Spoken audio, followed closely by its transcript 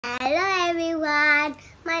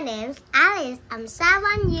name's Alice. I'm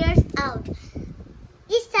 7 years old.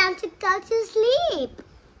 It's time to go to sleep.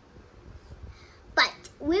 But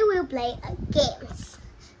we will play a game.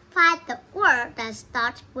 Find the word that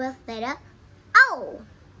starts with letter O.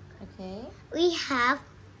 Okay. We have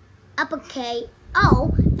uppercase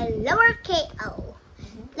O and lowercase o.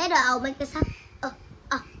 Letter O make the sound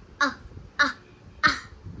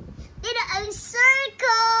Letter O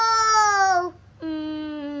circle.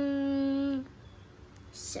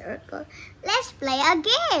 Circle. Let's play a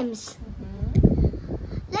games.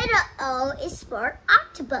 Letter O is for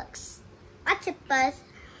octopus. Octopus.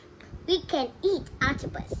 We can eat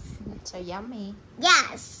octopus. So yummy.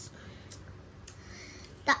 Yes.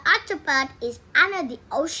 The octopus is under the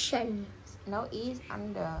ocean. No, it's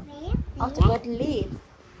under. Octopus lives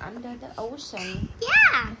under the ocean.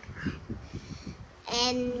 Yeah.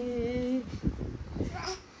 And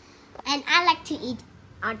I like to eat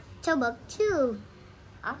octopus too.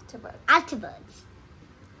 Octopus. Octopus.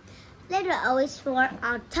 Letter O is for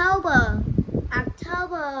October.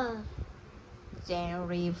 October.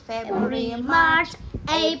 January, February, March, March,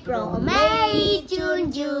 April, May,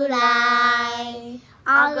 June, July,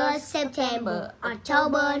 August, September,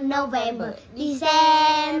 October, November,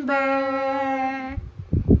 December.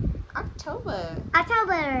 October.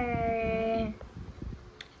 October.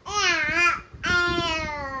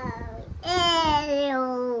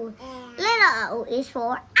 Letter O is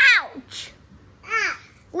for ouch.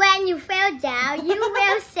 When you fell down, you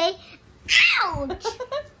will say ouch.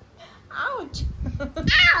 Ouch.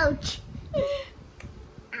 Ouch.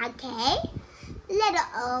 Okay. Letter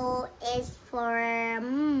O is for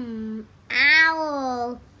owl.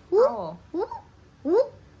 Owl. Whoop, whoop,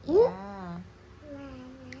 whoop. Yeah.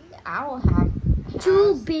 The owl has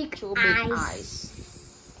Two big eyes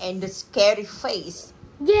eyes. and the scary face.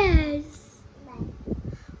 Yes.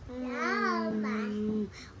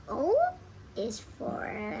 O is for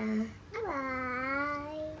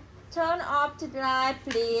Turn off the light,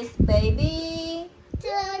 please, baby.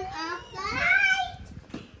 turn off the light.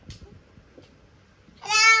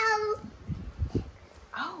 Hello.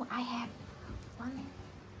 Oh, I have one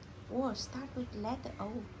word start with letter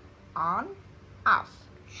O. On, off.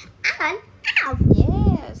 On, off.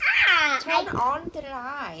 Yes. Turn I- on the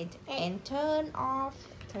light and turn off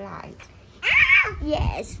the light.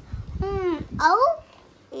 Yes. O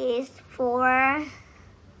is for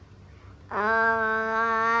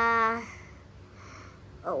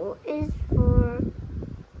O is for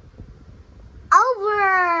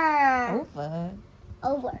over. Over.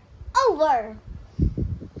 Over. Over.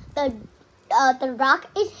 The rock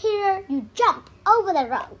is here. You jump over the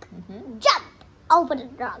rock. Jump over the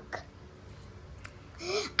rock.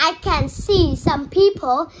 I can see some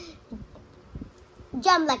people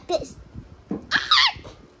jump like this.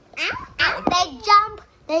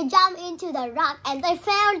 They jump into the rock and they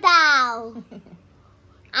fell down.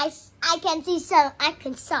 I can see some. I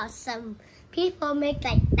can saw some people make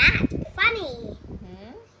like that. Funny.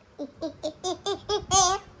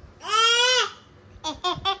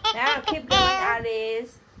 Now keep going,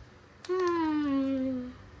 Alice.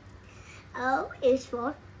 O is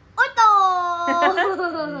for auto.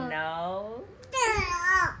 No.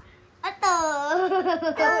 Auto. O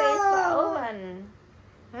is for oven.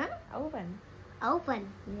 Huh? Oven. Oven.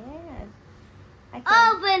 Yes.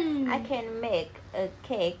 Oven. I can make a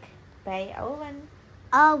cake by oven.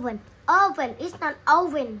 Oven. Oven. It's not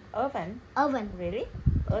oven. Oven. Oven. Really?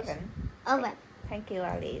 Oven. Oven. Thank you,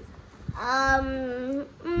 Alice.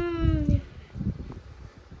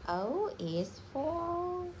 O is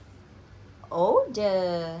for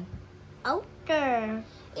order. Older.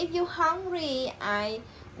 If you're hungry, I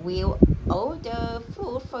will order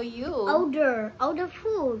food for you. Older. Older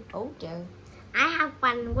food. Older. I have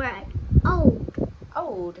one word. Old.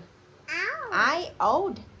 Old. Ow. I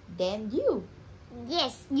old than you.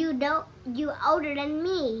 Yes, you know you older than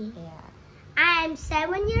me. Yeah. I'm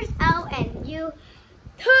 7 years old and you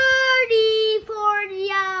 34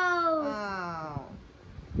 years old. Oh.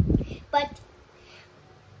 But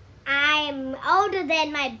I'm older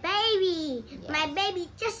than my baby. Yes. My baby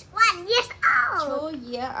just 1 year old.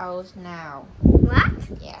 2 years old now. What?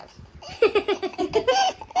 Yes.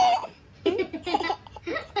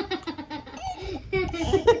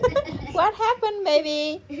 What happened,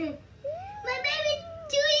 baby? My baby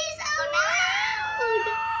 2 years old.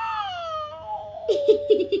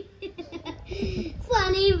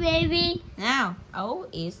 Funny baby. Now, O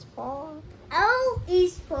is for O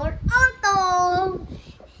is for auto.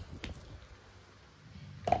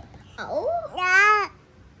 O?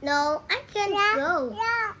 No, I can't go.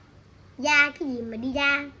 Ra cái gì mà đi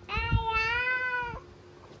ra?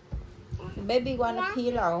 Baby want a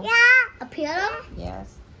pillow. A pillow?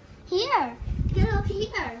 Yes. Here. Pillow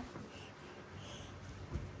here.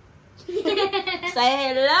 Say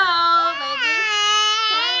hello, baby.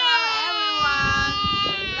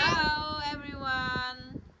 Hello, everyone.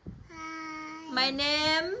 Hi. My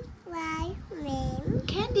name My name.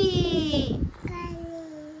 Candy.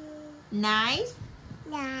 Nice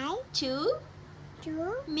Nine. to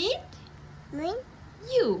Two. meet Three.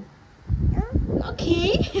 you.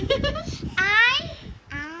 Okay. I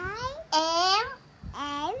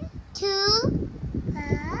am 2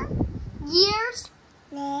 years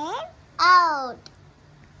old.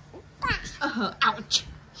 Ouch.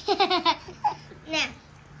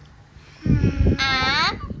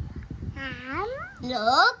 Now,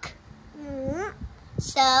 look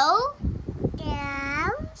so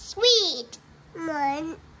sweet.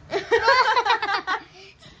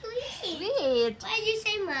 Sweet. Why did you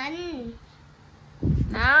say man?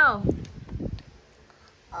 Now,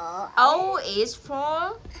 O is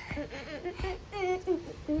for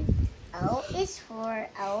O is for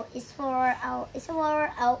O is for O is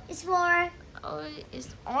for O is for O is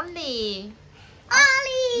only.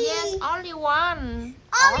 Ollie. Yes, only one.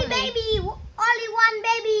 Ollie baby. Only one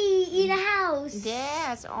baby in the house.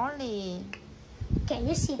 Yes, only. Can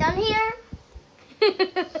you sit down here?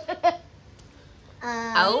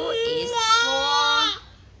 O is for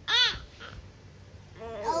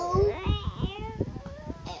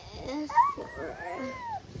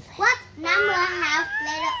What number have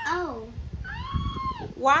letter O?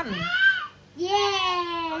 1.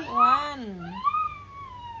 Yeah. 1.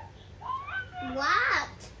 What?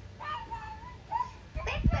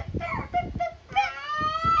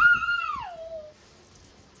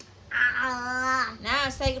 Now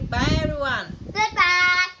say goodbye, everyone.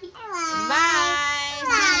 Goodbye. Bye.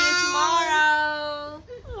 See you tomorrow.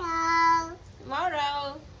 No.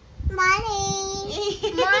 Tomorrow. Morning.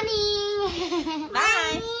 Morning.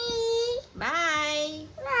 Bye.